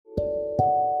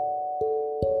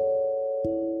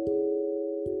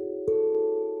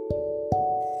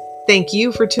Thank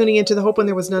you for tuning into the Hope When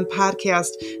There Was None podcast.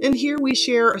 And here we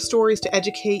share stories to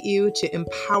educate you, to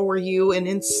empower you, and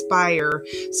inspire.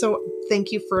 So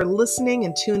thank you for listening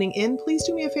and tuning in. Please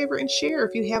do me a favor and share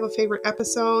if you have a favorite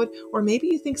episode, or maybe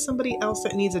you think somebody else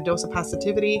that needs a dose of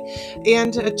positivity,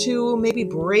 and to maybe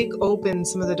break open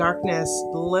some of the darkness.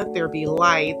 Let there be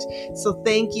light. So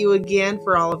thank you again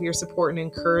for all of your support and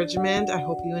encouragement. I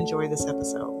hope you enjoy this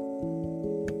episode.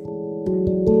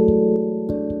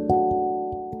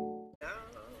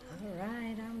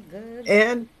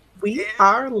 And we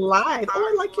are live.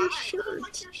 Oh, I like your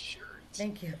shirt.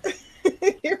 Thank you.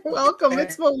 You're welcome.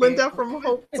 It's Melinda from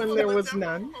Hope When There Was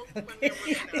None.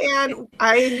 And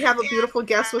I have a beautiful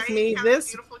guest with me.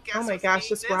 This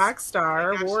rock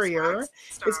star warrior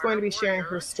is going to be sharing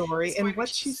her story and what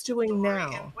she's doing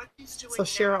now. So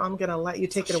Cheryl, I'm going to let you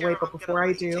take it away. But before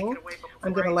I do,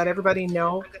 I'm going to let everybody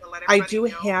know I do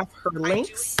have her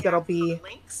links that'll be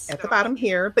at the bottom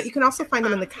here, but you can also find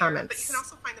them in the comments.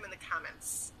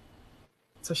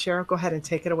 So Cheryl, go ahead and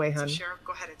take it away, hon.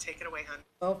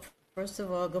 Well, first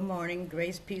of all, good morning,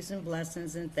 grace, peace, and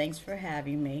blessings, and thanks for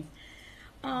having me.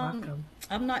 Welcome.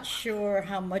 I'm not sure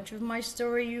how much of my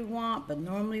story you want, but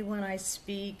normally when I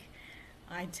speak,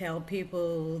 I tell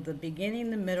people the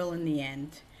beginning, the middle, and the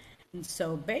end. And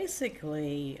so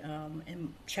basically,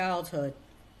 in childhood,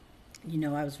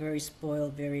 I was very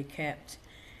spoiled, very kept,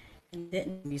 and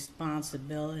didn't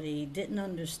responsibility, didn't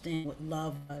understand what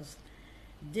love was,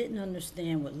 didn't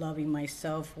understand what loving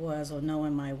myself was or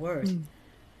knowing my worth.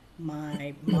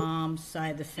 My mom's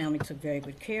side of the family took very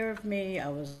good care of me. I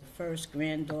was the first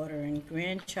granddaughter and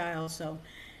grandchild, so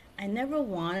I never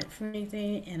wanted for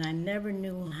anything, and I never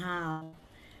knew how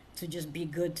to just be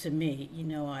good to me.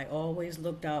 I always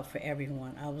looked out for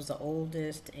everyone. I was the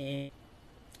oldest, and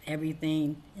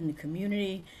everything in the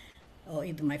community, or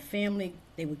either my family,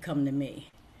 they would come to me.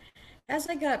 As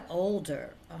I got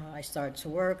older, I started to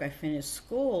work, I finished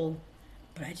school,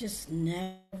 but I just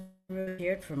never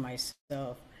cared for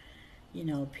myself.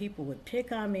 People would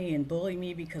pick on me and bully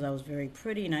me because I was very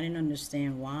pretty and I didn't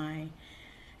understand why.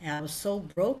 And I was so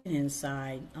broken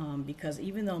inside because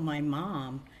even though my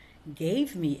mom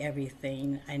gave me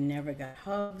everything, I never got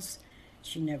hugs.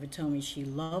 She never told me she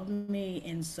loved me.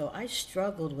 And so I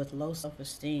struggled with low self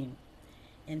esteem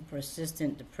and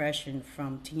persistent depression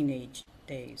from teenage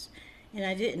days. And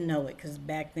I didn't know it because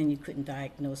back then you couldn't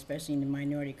diagnose, especially in the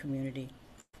minority community.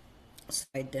 So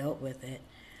I dealt with it.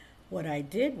 What I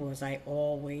did was I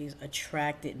always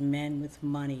attracted men with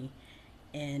money,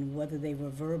 and whether they were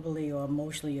verbally or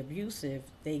emotionally abusive,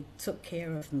 they took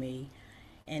care of me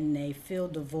and they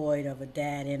filled the void of a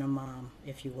dad and a mom,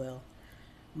 if you will.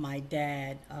 My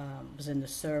dad was in the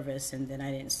service, and then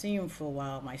I didn't see him for a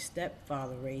while. My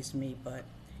stepfather raised me, but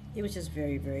it was just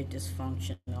very, very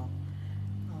dysfunctional.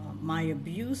 My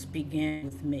abuse began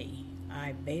with me.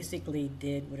 I basically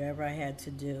did whatever I had to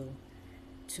do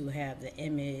to have the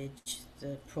image,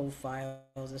 the profile,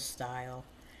 the style,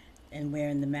 and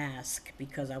wearing the mask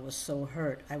because I was so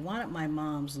hurt. I wanted my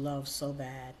mom's love so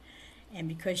bad. And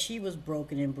because she was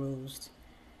broken and bruised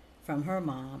from her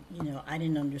mom, I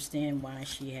didn't understand why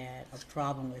she had a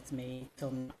problem with me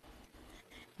till now.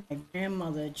 My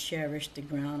grandmother cherished the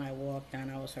ground I walked on.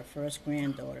 I was her first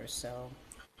granddaughter, so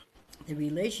the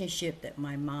relationship that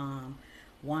my mom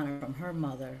wanted from her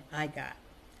mother, I got.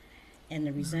 And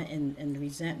the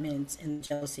resentments and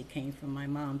jealousy came from my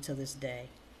mom to this day.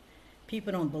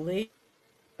 People don't believe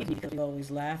me because we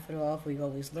always laugh it off, we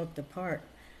always looked apart.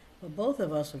 But both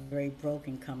of us were very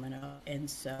broken coming up. And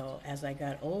so as I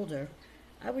got older,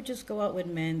 I would just go out with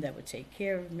men that would take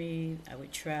care of me. I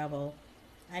would travel.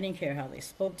 I didn't care how they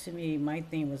spoke to me. My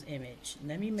thing was image.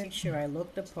 Let me make sure I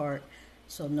looked the part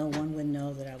so no one would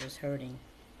know that I was hurting.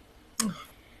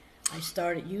 I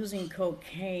started using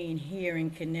cocaine here in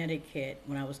Connecticut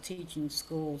when I was teaching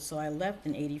school. So I left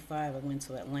in 85. I went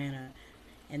to Atlanta.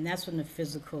 And that's when the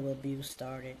physical abuse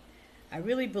started. I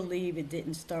really believe it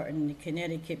didn't start in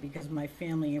Connecticut because my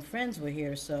family and friends were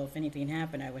here. So if anything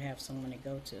happened, I would have someone to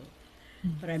go to.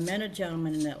 But I met a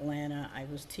gentleman in Atlanta. I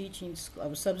was teaching, I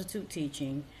was substitute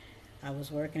teaching. I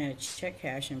was working at a check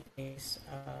cashing place.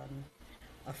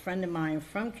 A friend of mine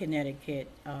from Connecticut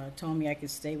told me I could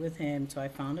stay with him, so I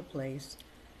found a place.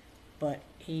 But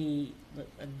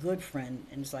a good friend,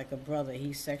 and it's like a brother,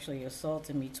 he sexually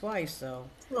assaulted me twice, so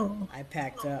I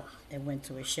packed up and went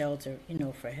to a shelter,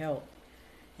 for help.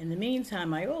 In the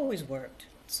meantime, I always worked.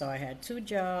 So I had two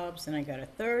jobs, and I got a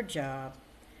third job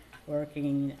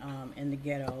working in the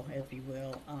ghetto, if you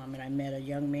will. And I met a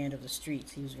young man of the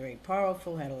streets. He was very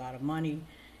powerful, had a lot of money,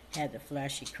 had the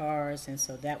flashy cars, and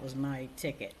so that was my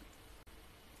ticket.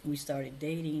 We started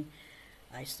dating.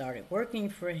 I started working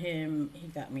for him. He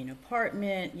got me an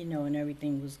apartment, and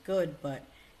everything was good, but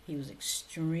he was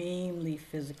extremely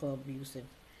physical abusive.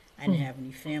 I didn't Mm. have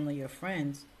any family or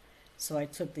friends, so I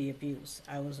took the abuse.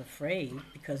 I was afraid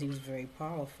because he was very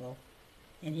powerful,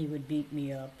 and he would beat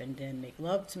me up and then make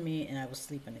love to me, and I would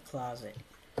sleep in the closet.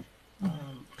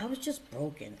 I was just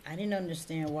broken. I didn't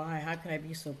understand why. How could I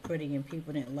be so pretty and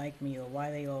people didn't like me, or why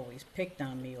they always picked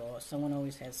on me, or someone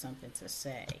always had something to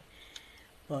say.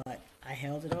 But I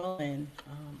held it all in,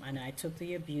 and I took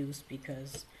the abuse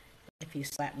because if he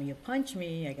slapped me or punched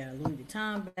me, I got a Louis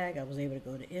Vuitton bag. I was able to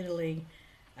go to Italy.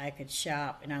 I could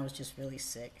shop, and I was just really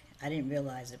sick. I didn't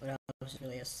realize it, but I was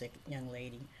really a sick young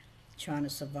lady trying to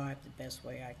survive the best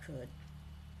way I could.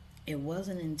 It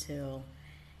wasn't until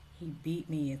he beat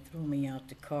me and threw me out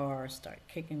the car, started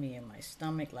kicking me in my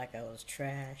stomach like I was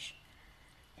trash,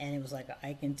 and it was like a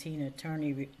Ike and Tina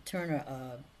Turner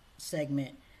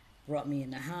segment. Brought me in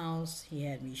the house. He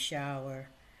had me shower.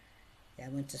 I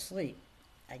went to sleep.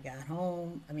 I got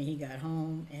home. I mean, he got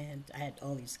home, and I had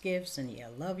all these gifts, and he, I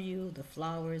love you, the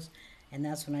flowers, and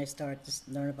that's when I started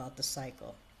to learn about the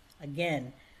cycle.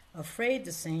 Again, afraid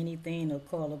to say anything or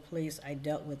call the police, I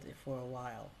dealt with it for a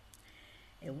while.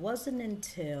 It wasn't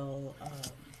until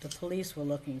the police were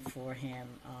looking for him,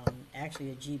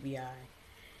 actually a GBI,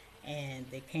 and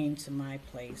they came to my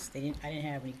place. They didn't. I didn't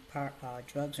have any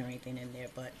drugs or anything in there,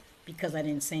 but because I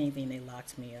didn't say anything, they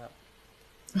locked me up.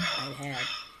 I had,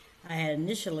 I had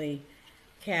initially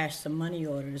cashed some money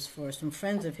orders for some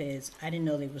friends of his. I didn't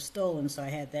know they were stolen, so I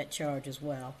had that charge as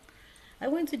well. I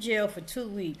went to jail for 2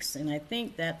 weeks, and I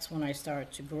think that's when I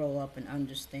started to grow up and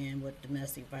understand what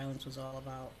domestic violence was all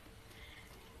about.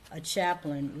 A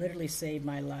chaplain literally saved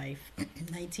my life in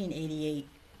 1988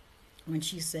 when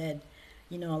she said,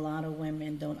 a lot of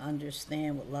women don't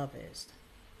understand what love is.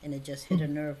 And it just hit a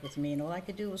nerve with me, and all I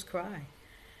could do was cry.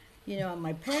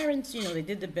 My parents, they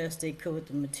did the best they could with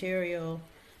the material,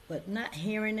 but not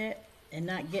hearing it and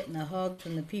not getting a hug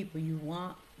from the people you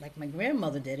want, like my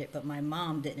grandmother did it, but my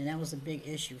mom didn't, and that was a big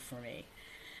issue for me.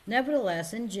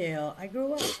 Nevertheless, in jail, I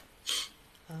grew up.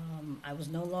 I was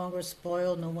no longer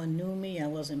spoiled. No one knew me. I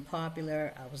wasn't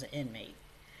popular. I was an inmate.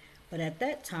 But at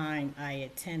that time, I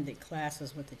attended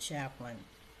classes with the chaplain,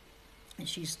 and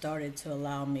she started to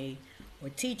allow me or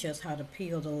teach us how to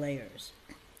peel the layers,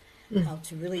 how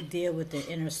to really deal with the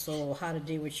inner soul, how to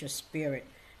deal with your spirit,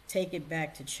 take it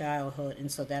back to childhood.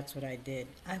 And so that's what I did.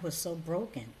 I was so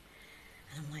broken.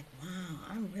 And I'm like, wow,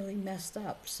 I'm really messed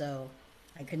up. So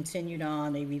I continued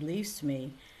on. They released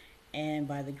me. And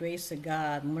by the grace of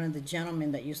God, one of the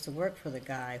gentlemen that used to work for the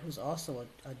guy, who's also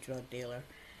a drug dealer,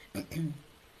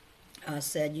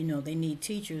 said, they need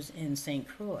teachers in St.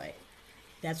 Croix.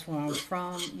 That's where I'm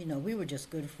from. We were just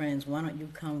good friends. Why don't you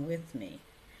come with me?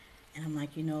 And I'm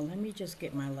like, let me just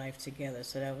get my life together.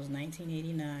 So that was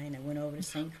 1989. I went over to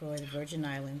St. Croix, the Virgin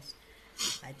Islands.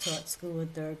 I taught school in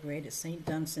third grade at St.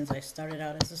 Dunstan's. I started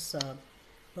out as a sub.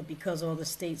 But because all the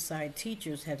stateside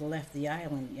teachers had left the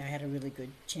island, I had a really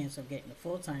good chance of getting a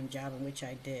full-time job, in which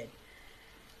I did.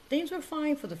 Things were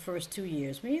fine for the first 2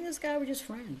 years. Me and this guy were just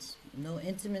friends. No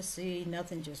intimacy,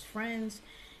 nothing, just friends.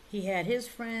 He had his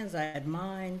friends, I had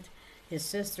mine. His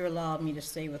sister allowed me to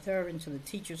stay with her until the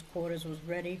teacher's quarters was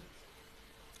ready.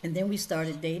 And then we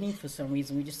started dating for some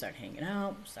reason. We just started hanging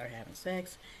out, started having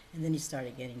sex, and then he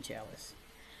started getting jealous.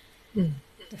 Mm.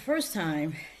 The first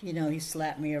time, he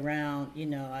slapped me around,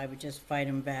 I would just fight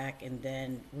him back and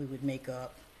then we would make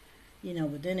up.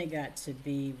 But then it got to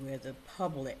be where the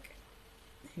public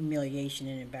humiliation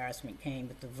and embarrassment came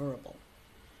with the verbal.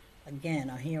 Again,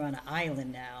 I'm here on an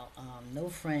island now, no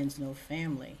friends, no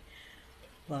family.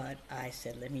 But I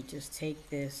said, let me just take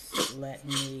this, let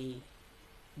me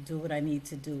do what I need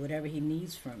to do, whatever he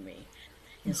needs from me.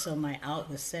 And so my out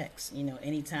was sex.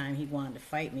 Anytime he wanted to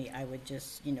fight me, I would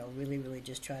just, really, really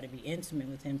just try to be intimate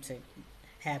with him to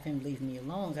have him leave me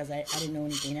alone because I didn't know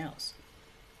anything else.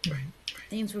 Right.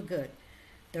 Things were good.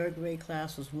 Third grade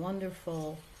class was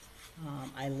wonderful.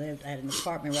 I had an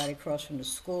apartment right across from the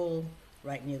school,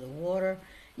 right near the water.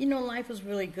 Life was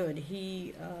really good.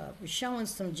 He was showing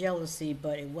some jealousy,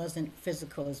 but it wasn't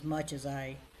physical as much as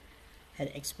I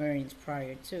had experienced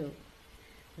prior to.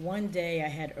 One day I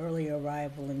had early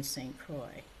arrival in St.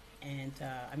 Croix, and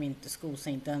the school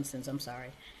St. Dunstan's, I'm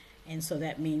sorry. And so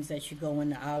that means that you go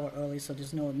in an hour early, so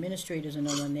there's no administrators or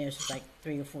no one there. It's just like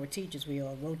 3 or 4 teachers. We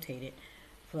all rotated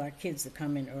for our kids to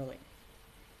come in early.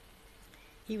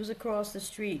 He was across the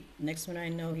street. Next thing I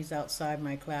know, he's outside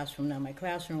my classroom. Now, my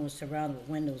classroom was surrounded with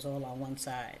windows all on one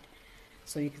side,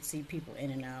 so you could see people in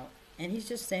and out. And he's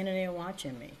just standing there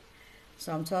watching me.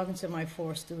 So I'm talking to my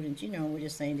four students, we're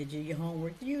just saying, did you do your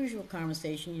homework? The usual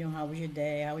conversation, how was your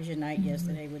day? How was your night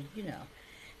yesterday?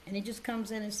 And he just comes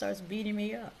in and starts beating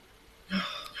me up,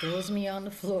 throws me on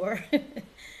the floor, and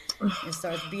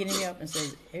starts beating me up and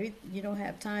says, you don't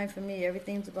have time for me.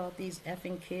 Everything's about these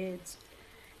effing kids.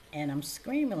 And I'm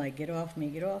screaming like, get off me,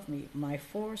 get off me. My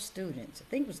four students, I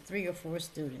think it was three or four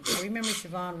students. I remember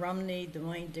Siobhan Rumney,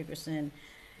 Dwayne Dickerson,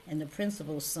 and the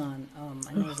principal's son,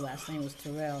 I know his last name was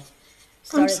Terrell,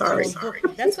 I'm started sorry. throwing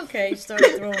books. That's okay.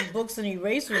 Started throwing books and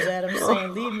erasers at him,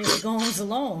 saying, "Leave Miss Gomes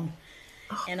alone."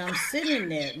 And I'm sitting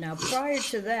there. Now, prior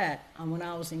to that, when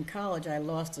I was in college, I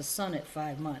lost a son at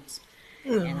 5 months,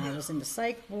 and I was in the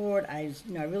psych ward. I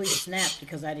really snapped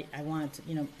because I wanted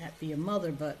to, be a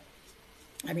mother. But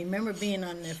I remember being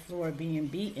on that floor being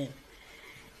beaten,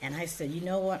 and I said, you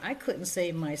know what? I couldn't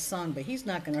save my son, but he's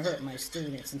not going to hurt my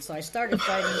students. And so I started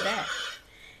fighting back.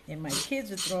 And my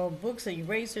kids were throwing books and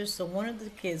erasers. So one of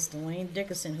the kids, Dwayne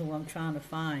Dickerson, who I'm trying to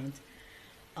find,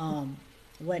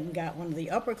 went and got one of the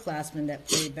upperclassmen that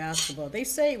played basketball. They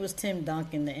say it was Tim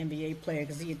Duncan, the NBA player,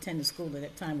 because he attended school at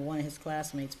that time with one of his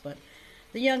classmates. But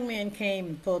the young man came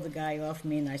and pulled the guy off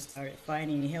me, and I started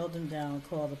fighting. He held him down,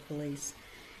 called the police.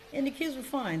 And the kids were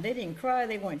fine. They didn't cry.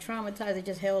 They weren't traumatized. They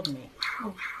just held me.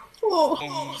 Oh.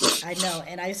 And I know.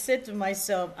 And I said to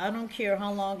myself, I don't care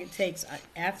how long it takes.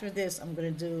 After this, I'm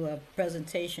going to do a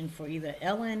presentation for either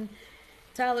Ellen,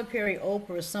 Tyler Perry,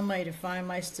 Oprah, or somebody to find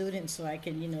my students so I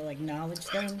can, acknowledge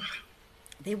them.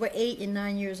 They were 8 and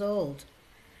 9 years old,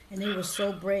 and they were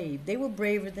so brave. They were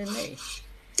braver than me.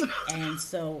 And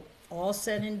so, all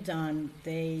said and done,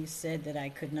 they said that I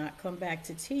could not come back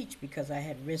to teach because I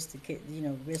had risk of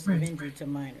injury to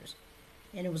minors.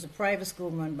 And it was a private school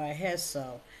run by Hess,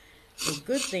 so the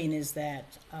good thing is that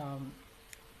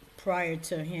prior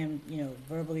to him,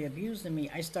 verbally abusing me,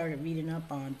 I started reading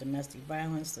up on domestic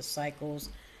violence, the cycles,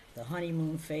 the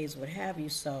honeymoon phase, what have you.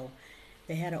 So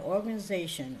they had an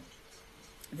organization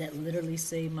that literally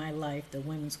saved my life, the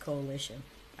Women's Coalition.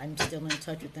 I'm still in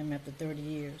touch with them after 30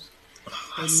 years.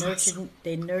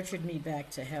 They nurtured me back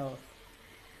to health.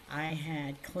 I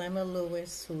had Clemma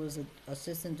Lewis, who was an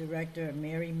assistant director,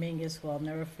 Mary Mingus, who I'll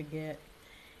never forget.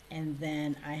 And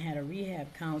then I had a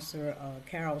rehab counselor,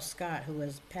 Carol Scott, who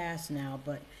has passed now,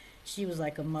 but she was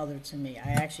like a mother to me.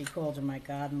 I actually called her my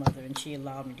godmother, and she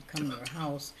allowed me to come to her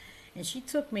house. And she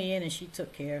took me in, and she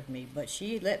took care of me, but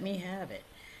she let me have it.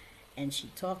 And she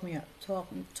taught me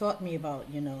about,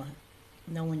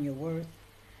 knowing your worth,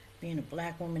 being a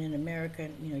black woman in America,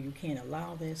 you can't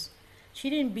allow this. She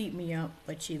didn't beat me up,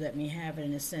 but she let me have it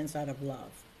in a sense out of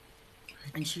love.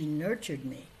 And she nurtured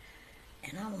me.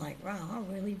 And I'm like, wow,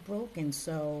 I'm really broken.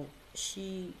 So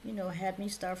she, had me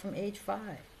start from age 5.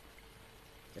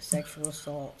 The sexual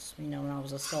assaults, when I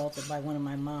was assaulted by one of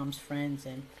my mom's friends.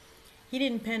 And he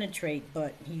didn't penetrate,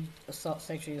 but he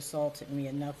sexually assaulted me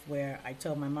enough where I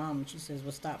told my mom, and she says,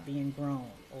 well, stop being grown.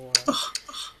 Or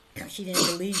she didn't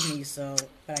believe me,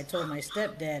 but I told my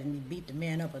stepdad, and he beat the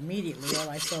man up immediately. All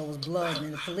I saw was blood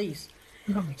and the police.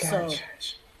 Oh my gosh.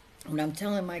 So when I'm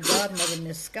telling my godmother,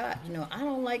 Miss Scott, I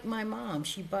don't like my mom.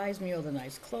 She buys me all the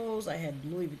nice clothes. I had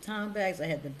Louis Vuitton bags. I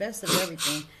had the best of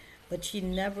everything. But she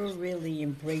never really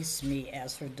embraced me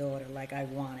as her daughter like I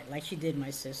wanted, like she did my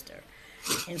sister.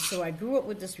 And so I grew up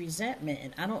with this resentment.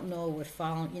 And I don't know if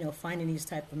finding these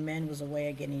type of men was a way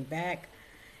of getting back.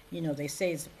 They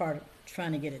say it's a part of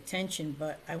trying to get attention.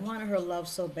 But I wanted her love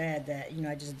so bad that,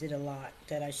 I just did a lot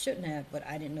that I shouldn't have, but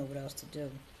I didn't know what else to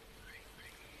do.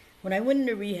 When I went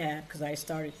into rehab, because I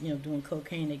started, doing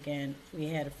cocaine again, we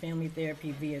had a family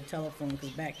therapy via telephone,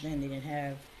 because back then they didn't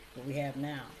have what we have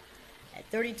now. At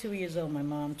 32 years old, my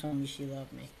mom told me she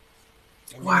loved me.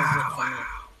 And that was it for me.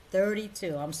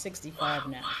 32. I'm 65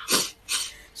 now.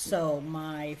 So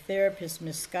my therapist,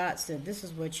 Miss Scott, said, this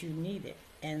is what you needed.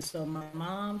 And so my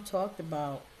mom talked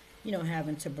about,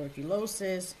 having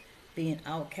tuberculosis, being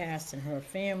outcast in her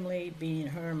family, being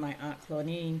her and my Aunt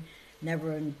Claudine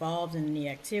never involved in any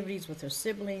activities with her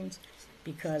siblings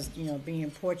because,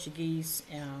 being Portuguese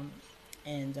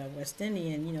and West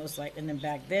Indian, it's like, and then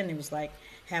back then it was like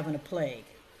having a plague.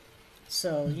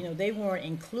 So, they weren't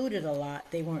included a lot.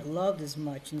 They weren't loved as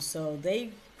much. And so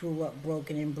they grew up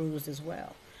broken and bruised as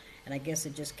well. And I guess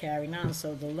it just carried on.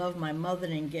 So the love my mother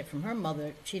didn't get from her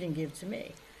mother, she didn't give to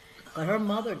me. But her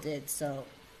mother did. So,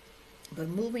 but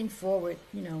moving forward,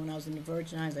 when I was in the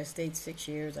Virgin Islands, I stayed 6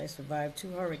 years. I survived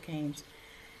 2 hurricanes.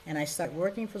 And I started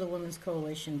working for the Women's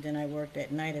Coalition. Then I worked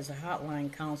at night as a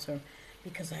hotline counselor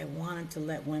because I wanted to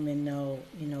let women know,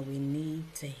 we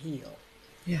need to heal.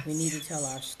 Yes. We need to tell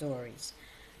our stories.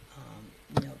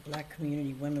 Black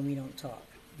community, women, we don't talk.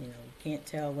 You can't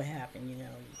tell what happened. You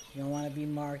don't want to be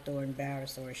marked or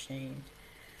embarrassed or ashamed.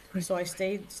 Right. So I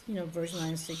stayed, Virgin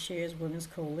Islands 6 years, Women's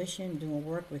Coalition, doing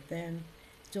work with them,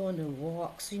 doing the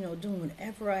walks, doing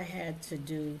whatever I had to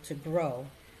do to grow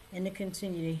and to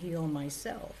continue to heal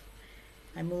myself.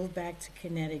 I moved back to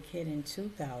Connecticut in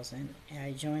 2000. And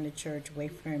I joined the church,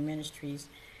 Wayfarer Ministries,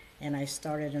 and I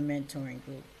started a mentoring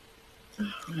group.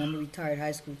 I'm a retired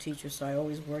high school teacher, so I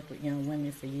always worked with young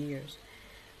women for years.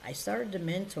 I started the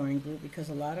mentoring group because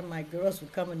a lot of my girls were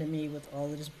coming to me with all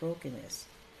of this brokenness,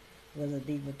 whether it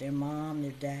be with their mom,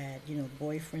 their dad,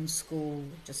 boyfriend, school,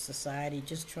 just society,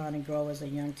 just trying to grow as a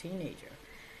young teenager.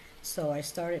 So I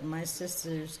started my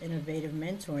sister's innovative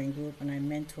mentoring group, and I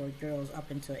mentored girls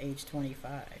up until age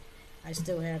 25. I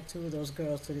still have two of those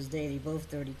girls to this day. They both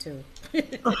 32.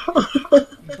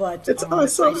 But It's I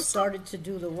awesome. started to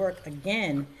do the work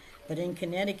again, but in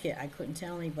Connecticut, I couldn't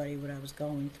tell anybody what I was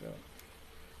going through.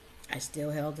 I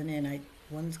still held it in.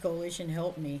 Women's Coalition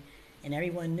helped me, and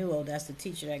everyone knew, oh, that's the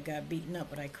teacher that got beaten up,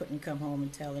 but I couldn't come home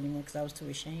and tell anyone because I was too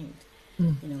ashamed.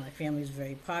 My family was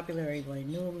very popular. Everybody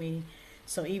knew me.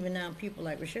 So even now, people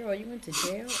like, well, Cheryl, you went to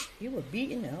jail? You were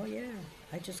beaten? Oh, yeah.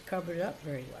 I just covered it up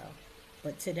very well.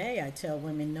 But today, I tell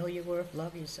women, know your worth,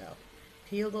 love yourself.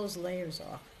 Peel those layers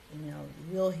off.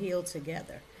 We'll heal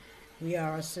together. We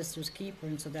are our sister's keeper,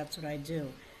 and so that's what I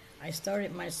do. I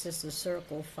started my sister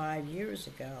circle 5 years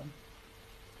ago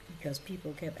because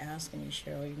people kept asking me,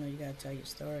 Cheryl, you got to tell your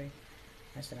story.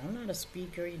 I said, I'm not a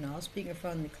speaker. I'll speak in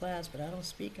front of the class, but I don't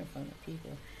speak in front of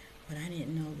people. But I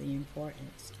didn't know the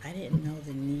importance. I didn't know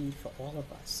the need for all of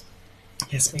us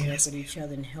Yes, to ma'am. work with each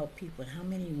other and help people. And how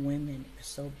many women are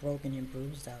so broken and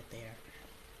bruised out there?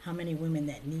 How many women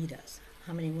that need us?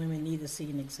 How many women need to see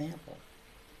an example?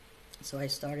 So I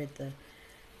started the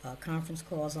conference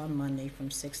calls on Monday from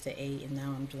 6 to 8, and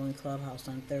now I'm doing Clubhouse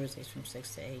on Thursdays from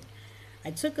 6 to 8.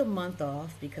 I took a month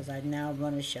off because I now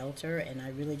run a shelter, and I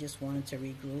really just wanted to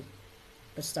regroup.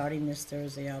 But starting this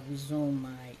Thursday, I'll resume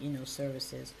my,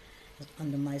 services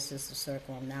under my sister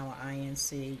circle. I'm now an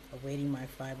INC, awaiting my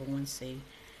 501c.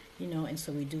 And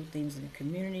so we do things in the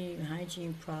community,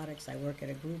 hygiene products. I work at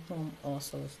a group home,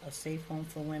 also a safe home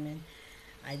for women.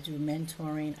 I do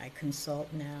mentoring. I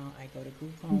consult now. I go to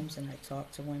group homes and I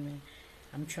talk to women.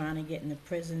 I'm trying to get in the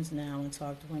prisons now and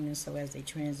talk to women so as they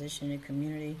transition in the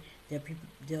community,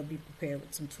 they'll be prepared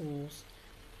with some tools.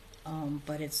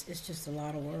 But it's just a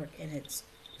lot of work, and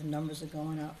the numbers are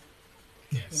going up.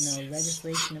 Yes.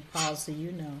 Legislation and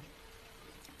policy,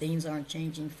 things aren't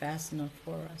changing fast enough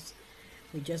for us.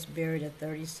 We just buried a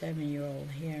 37-year-old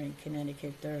here in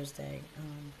Connecticut Thursday.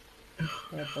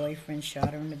 Her boyfriend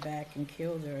shot her in the back and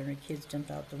killed her, and her kids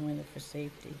jumped out the window for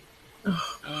safety.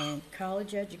 And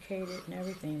college educated and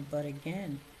everything, but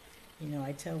again,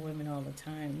 I tell women all the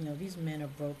time, these men are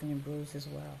broken and bruised as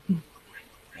well.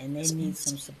 And they need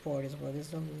some support as well.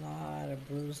 There's a lot of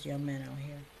bruised young men out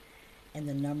here. And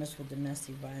the numbers for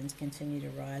domestic violence continue to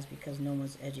rise because no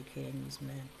one's educating these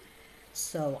men.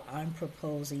 So I'm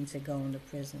proposing to go into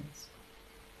prisons.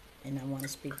 And I want to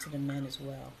speak to the men as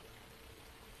well.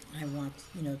 I want,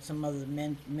 some other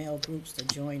male groups to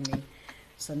join me.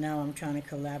 So now I'm trying to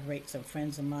collaborate with some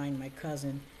friends of mine, my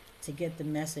cousin, to get the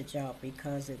message out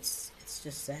because it's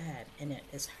just sad and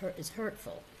it's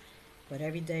hurtful. But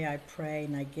every day I pray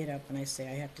and I get up and I say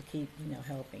I have to keep,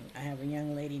 helping. I have a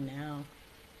young lady now,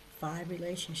 5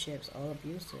 relationships, all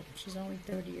abusive. She's only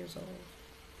 30 years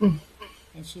old.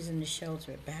 And she's in the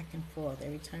shelter back and forth.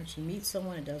 Every time she meets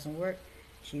someone that doesn't work,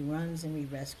 she runs and we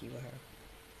rescue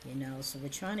her. So we're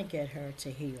trying to get her to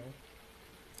heal,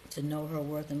 to know her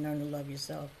worth and learn to love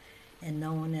yourself. And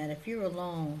knowing that if you're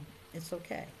alone, it's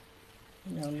okay.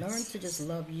 Learn to just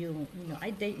love you.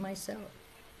 I date myself.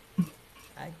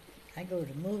 I go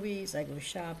to movies, I go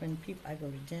shopping, I go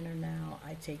to dinner now.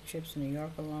 I take trips to New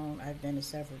York alone. I've been to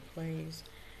several plays.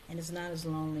 And it's not as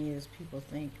lonely as people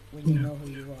think when you know who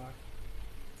you are.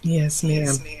 Yes,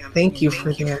 ma'am. Thank you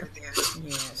for that.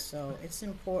 Yeah, so it's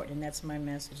important, and that's my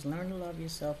message. Learn to love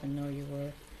yourself and know your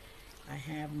worth. I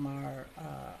have my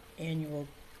annual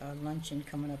luncheon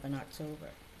coming up in October,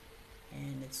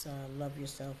 and it's Love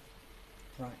Yourself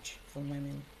brunch for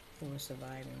women who are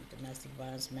surviving domestic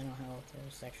violence, mental health,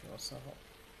 or sexual assault.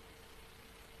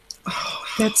 Oh,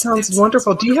 that sounds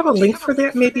wonderful. Do you have a link for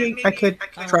that? Maybe I could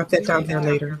drop that down here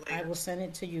later. I will send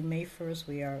it to you May 1st.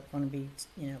 We are going to be,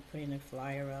 putting a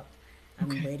flyer up.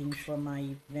 I'm waiting for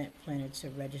my event planner to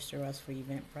register us for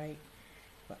Eventbrite.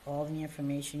 But all the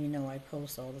information, I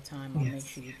post all the time. I'll make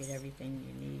sure you get everything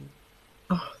you need.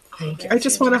 Oh, thank you. I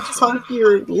just want to hug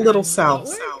your little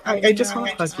self. I just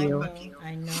want to hug you.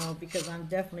 I know, because I'm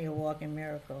definitely a walking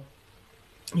miracle.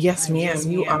 Yes, I ma'am,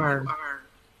 really you am. are.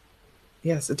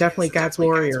 Yes, definitely God's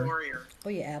warrior. Oh,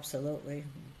 yeah, absolutely.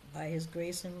 By His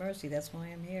grace and mercy, that's why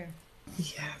I'm here.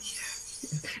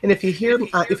 Yes. And if you hear,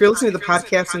 if you're listening to the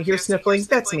podcast and you hear sniffling,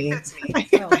 that's me.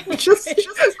 Oh, I'm just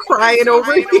I'm crying over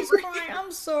sorry. I here. was crying.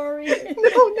 I'm sorry.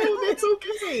 No, that's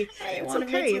okay. I didn't It's want to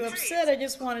make okay. you upset. I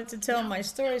just wanted to tell my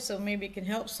story so maybe it can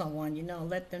help someone,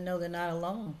 let them know they're not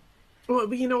alone. Well,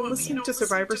 listening to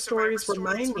survivor stories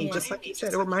remind me, just like you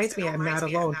said, it reminds me I'm not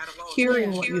alone. Yeah.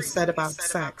 Hearing what you said about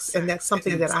sex, and that's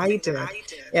something that I did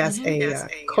as a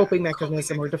coping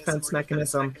mechanism or defense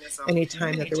mechanism.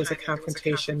 Anytime that there was a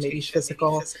confrontation, maybe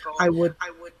physical, I would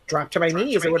drop to my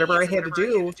knees or whatever I had to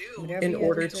do Whatever in you had to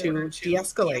order do. to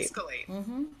de-escalate.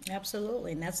 Mm-hmm.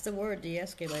 Absolutely. And that's the word,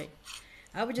 de-escalate.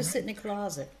 I would just sit in the Right.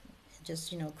 closet,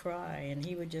 just, cry. And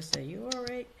he would just say, "You all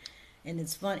right?" And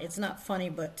it's fun. It's not funny,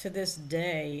 but to this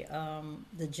day,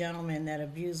 the gentleman that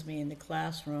abused me in the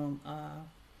classroom,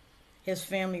 his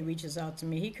family reaches out to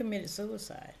me. He committed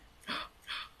suicide.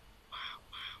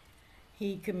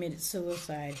 He committed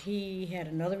suicide. He had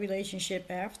another relationship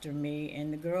after me,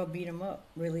 and the girl beat him up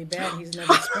really bad. He's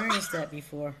never experienced that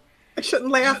before. I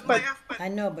shouldn't laugh, but I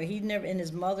know, but he never. And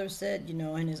his mother said,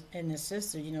 and his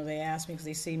sister, they asked me because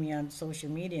they see me on social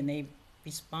media and they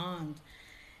respond,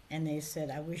 and they said,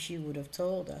 "I wish you would have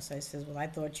told us." I said, "Well, I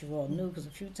thought you all knew because a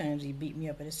few times he beat me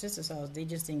up at his sister's house. They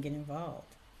just didn't get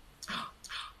involved."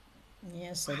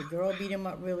 Yeah, so the girl beat him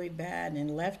up really bad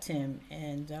and left him,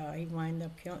 and he wound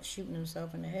up shooting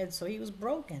himself in the head. So he was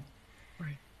broken.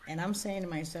 right, And I'm saying to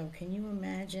myself, can you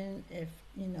imagine if,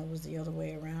 it was the other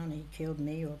way around and he killed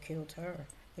me or killed her?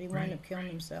 But he wound right. up killing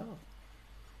himself.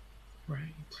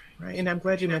 Right, right. And I'm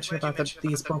glad you mentioned about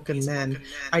these broken men.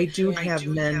 I do have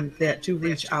men that do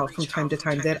reach out from time to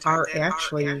time that are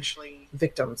actually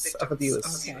victims of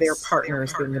abuse, Okay. their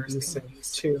partners being abusive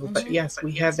too. But Mm-hmm. yes,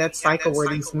 we have that cycle where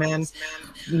these men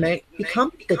may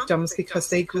become victims because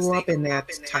they grew up in that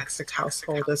toxic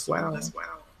household as well.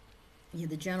 Yeah,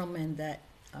 the gentleman that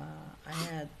I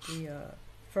had the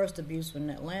first abuse with in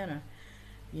Atlanta,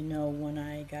 when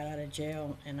I got out of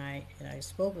jail and I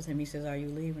spoke with him, he says, "Are you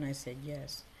leaving?" I said,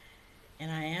 "Yes."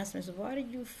 And I asked him, I said, "Why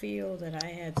did you feel that I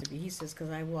had to be?" He says,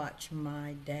 "Because I watched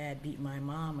my dad beat my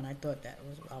mom, and I thought that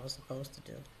was what I was supposed to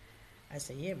do." I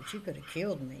said, "Yeah, but you could have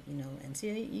killed me. And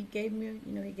see, he gave me,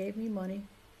 he gave me money.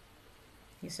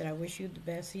 He said, "I wish you the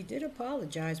best." He did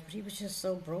apologize, but he was just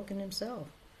so broken himself,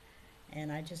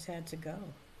 and I just had to go.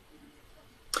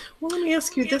 Well, let me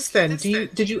ask you this then.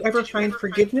 Did you ever find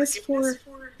forgiveness for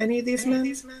any of these Yeah.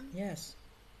 men? Yes,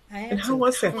 I And had how to.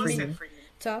 was that For for me, you?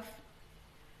 tough,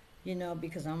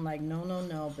 because I'm like, no, no,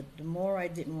 no. But the more I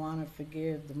didn't want to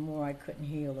forgive, the more I couldn't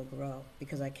heal or grow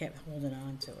because I kept holding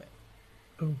on to it.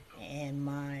 Oh, And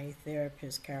my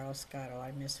therapist, Carol Scott, oh,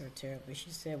 I miss her terribly.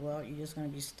 She said, "Well, you're just going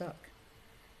to be stuck."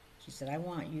 She said, "I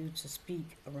want you to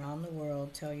speak around the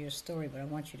world, tell your story, but I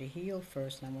want you to heal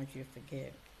first and I want you to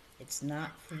forgive. It's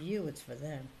not for you, it's for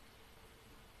them.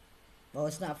 Well,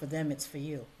 it's not for them, it's for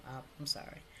you." I'm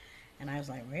sorry. And I was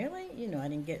like, "Really?" I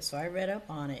didn't get, so I read up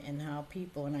on it and how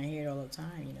people, and I hear it all the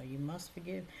time, you must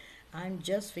forgive. I'm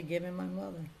just forgiving my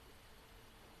mother.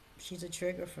 She's a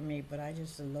trigger for me, but I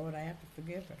just said, "Lord, I have to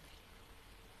forgive her.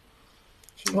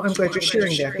 well, I'm She glad did you're the best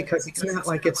sharing she that could." because it's not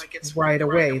like it's right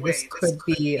away. This could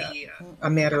be a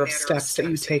Mm-mm. matter of steps that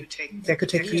you take that could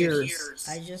take years.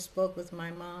 I just spoke with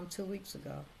my mom 2 weeks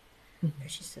ago. And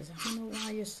she says, "I don't know why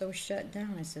you're so shut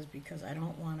down." I says, "Because I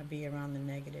don't want to be around the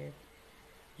negative.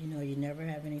 You never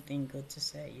have anything good to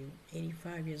say. You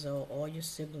 85 years old, all your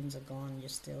siblings are gone, you're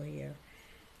still here.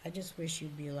 I just wish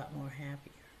you'd be a lot more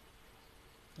happier."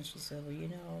 And she said, "Well,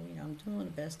 I'm doing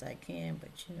the best I can, but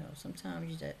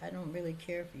sometimes I don't really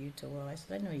care for you too well." I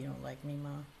said, "I know you don't like me,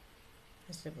 Mom."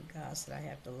 I said, "But God said I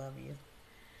have to love you.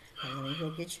 Now let me go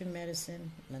get your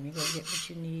medicine. Let me go get what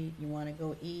you need. You want to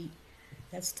go eat?"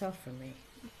 That's tough for me,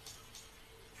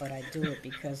 but I do it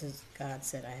because God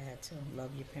said I had to.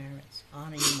 Love your parents,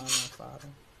 honor your mother and father.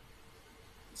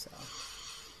 So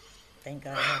thank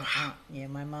God I had an aunt. Yeah,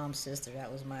 my mom's sister.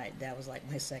 That was like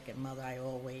my second mother. I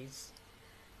always,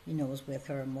 was with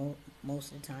her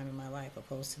most of the time in my life,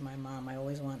 opposed to my mom. I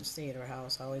always wanted to stay at her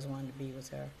house. I always wanted to be with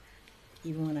her.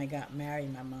 Even when I got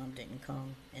married, my mom didn't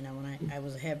come, and when I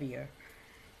was heavier,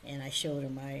 and I showed her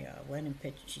my wedding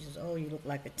picture. She says, "Oh, you look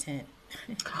like a tent."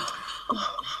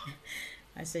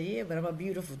 I said, "Yeah, but I'm a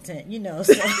beautiful tent."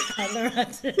 So I learned how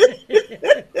to.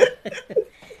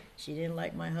 She didn't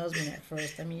like my husband at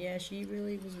first. I mean, yeah, she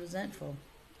really was resentful.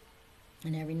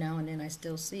 And every now and then I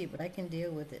still see it, but I can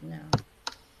deal with it now.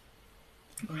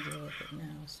 I can deal with it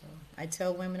now. So I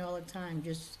tell women all the time,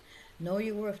 just know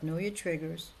your worth, know your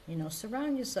triggers.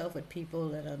 Surround yourself with people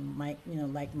that are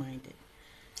like-minded.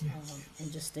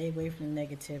 and just stay away from the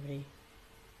negativity.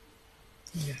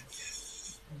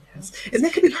 Yes. Yes. And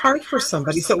that could be hard for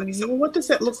somebody. So what does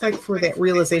that look like for that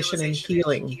realization and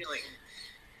healing?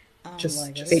 Well,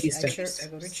 Just baby steps. I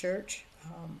go to church.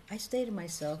 I stay to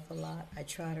myself a lot. I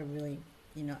try to really,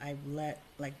 I let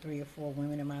like 3 or 4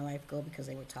 women in my life go because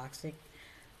they were toxic,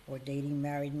 or dating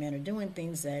married men, or doing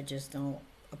things that I just don't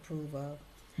approve of.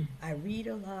 I read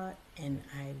a lot and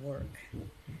I work.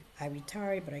 I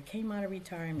retired, but I came out of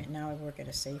retirement. Now I work at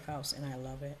a safe house and I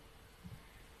love it.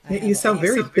 I You have sound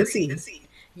very busy.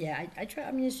 yeah, I try.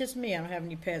 I mean, it's just me. I don't have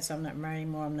any pets. I'm not married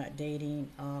anymore. I'm not dating.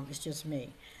 It's just me.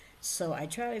 So I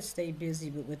try to stay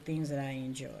busy with things that I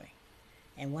enjoy.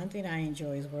 And one thing I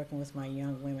enjoy is working with my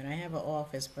young women. I have an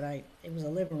office, but it was a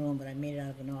living room, but I made it out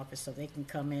of an office so they can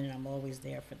come in and I'm always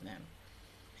there for them.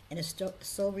 And it's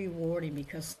so rewarding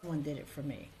because someone did it for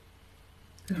me.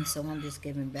 And so I'm just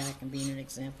giving back and being an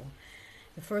example.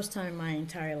 The first time in my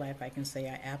entire life I can say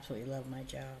I absolutely love my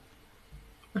job.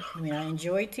 I mean, I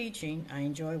enjoy teaching. I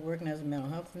enjoy working as a mental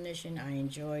health clinician. I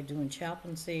enjoy doing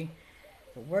chaplaincy.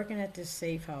 But working at this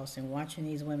safe house and watching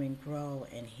these women grow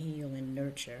and heal and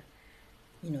nurture,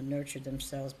 nurture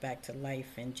themselves back to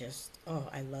life and just, oh,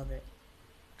 I love it.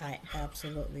 I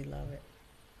absolutely love it.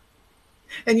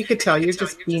 And you could tell you're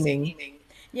just beaming.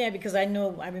 Yeah, because I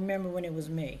remember when it was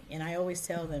me. And I always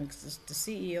tell them, because the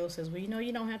CEO says, well,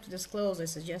 you don't have to disclose. I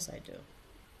says, yes, I do.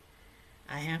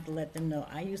 I have to let them know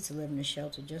I used to live in a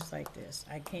shelter just like this.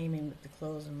 I came in with the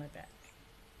clothes on my back.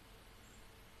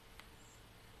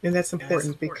 And that's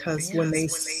important because when they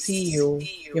see you,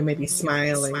 you're maybe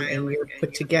smiling and you're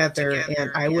put together. And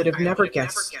I would have never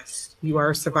guessed you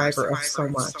are a survivor of so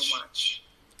much.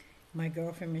 My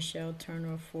girlfriend Michelle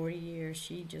Turner of 40 years,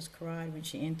 she just cried when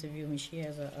she interviewed me. She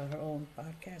has her own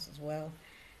podcast as well.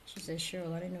 She said,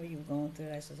 Cheryl, I didn't know you were going through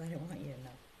it. I said, I didn't want you to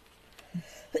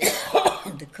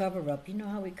know. The cover up, you know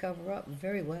how we cover up?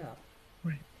 Very well.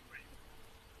 Right.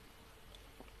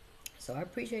 So I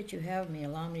appreciate you having me,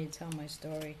 allowing me to tell my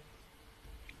story.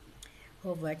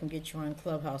 Hopefully I can get you on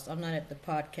Clubhouse. I'm not at the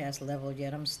podcast level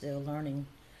yet. I'm still learning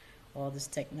all this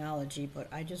technology, but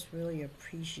I just really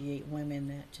appreciate women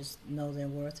that just know their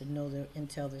worth and and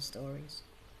tell their stories.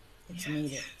 It's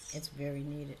needed. It's very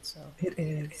needed. So It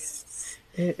is.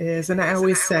 It is. And I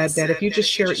always said that if you just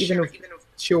share even with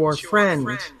your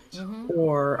friend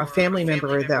or a family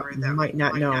member that might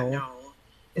not know,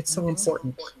 it's so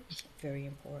important. very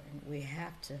important. We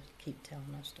have to keep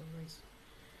telling our stories.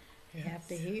 We have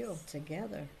to heal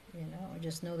together, and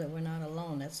just know that we're not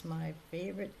alone. That's my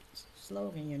favorite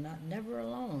slogan. You're not never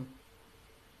alone.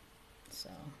 So,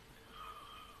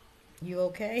 you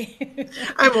okay?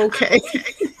 I'm okay.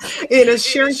 And as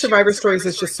sharing survivor stories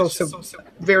is just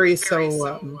very, it's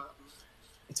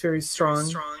very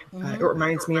strong. It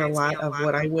reminds me a lot of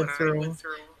what I went through.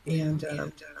 And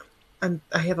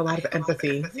I have a lot of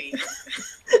empathy.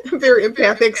 I'm very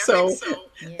empathic, so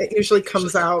Yeah. it usually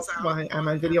comes out when I'm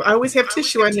on video. I always have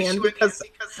tissue on hand because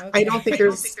I don't think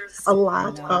there's a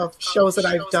lot No. of shows that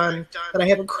I've done that I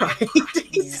haven't cried.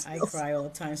 Yeah, I So, cry all the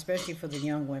time, especially for the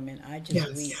young women. I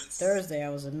just weep. yes. Thursday I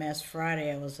was a mess.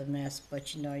 Friday I was a mess.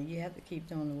 But you have to keep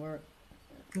doing the work.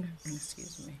 Yes.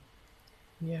 Excuse me.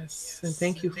 Yes, and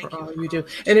thank you for all you do.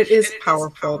 And it is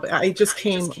powerful. I just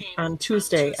came on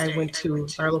Tuesday. I went to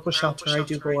our local shelter. I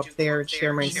do go up there and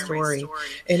share my story.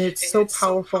 And it's so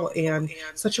powerful and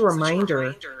such a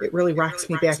reminder. It really rocks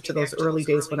me back to those early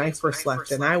days when I first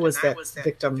left and I was that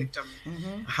victim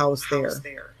housed there.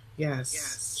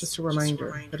 Yes, just a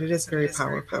reminder. But it is very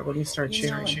powerful when you start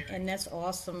sharing. And that's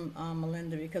awesome,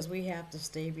 Melinda, because we have to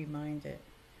stay reminded.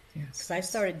 Because Yes. I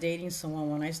started dating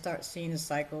someone, when I start seeing the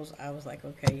cycles, I was like,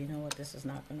 okay, you know what, this is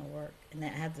not going to work. And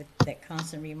that had that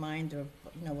constant reminder of,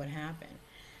 what happened.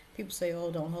 People say,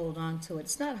 oh, don't hold on to it.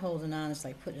 It's not holding on, it's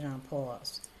like putting it on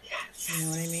pause. You know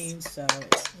what I mean? So,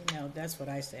 that's what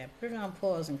I say. I put it on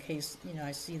pause in case,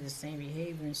 I see the same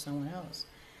behavior in someone else.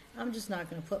 I'm just not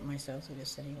going to put myself through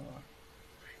this anymore.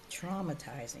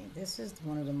 Traumatizing. This is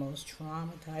one of the most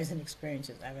traumatizing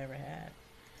experiences I've ever had.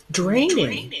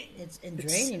 Draining. It's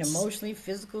draining emotionally,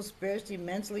 physical, spiritually,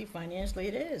 mentally, financially.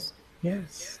 It is.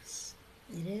 Yes.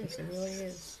 It is. It really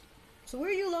is. So where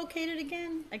are you located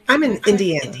again? I'm in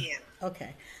Indiana.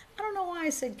 Okay. I don't know why I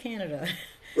said Canada.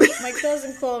 My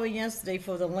cousin called me yesterday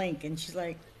for the link, and she's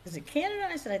like, "Is it Canada?"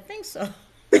 I said, "I think so."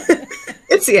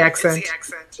 It's the accent.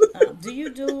 Do you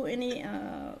do any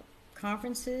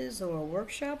conferences or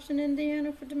workshops in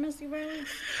Indiana for domestic violence?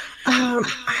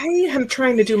 I am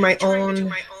trying to do my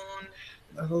own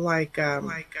like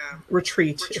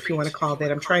retreat, if you want to call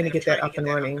that. I'm trying to get that up and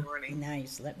running.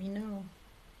 Nice. Let me know.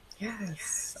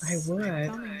 Yes, I I'm would.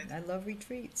 coming. I love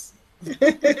retreats. Well,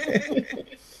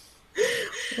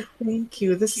 thank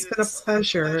you. This has been a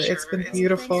pleasure. It's been Oh, thanks for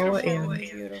beautiful, having and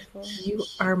me, beautiful. you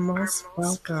are most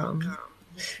welcome.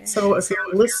 Okay. So, if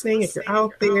you're listening, if you're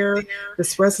out there,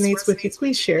 this resonates with you,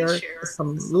 please share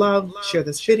some love, share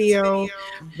this video.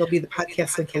 There'll be the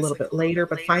podcast link a little bit later,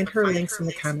 but find her links in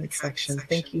the comment section.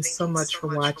 Thank you so much for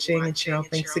watching. And Cheryl,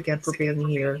 thanks again for being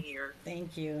here.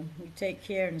 Thank you. You take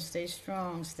care and stay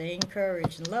strong, stay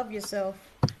encouraged, and love yourself.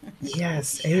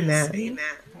 Yes, amen.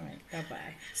 All right. Bye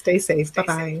bye. Stay safe. Bye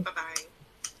bye.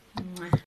 Mwah.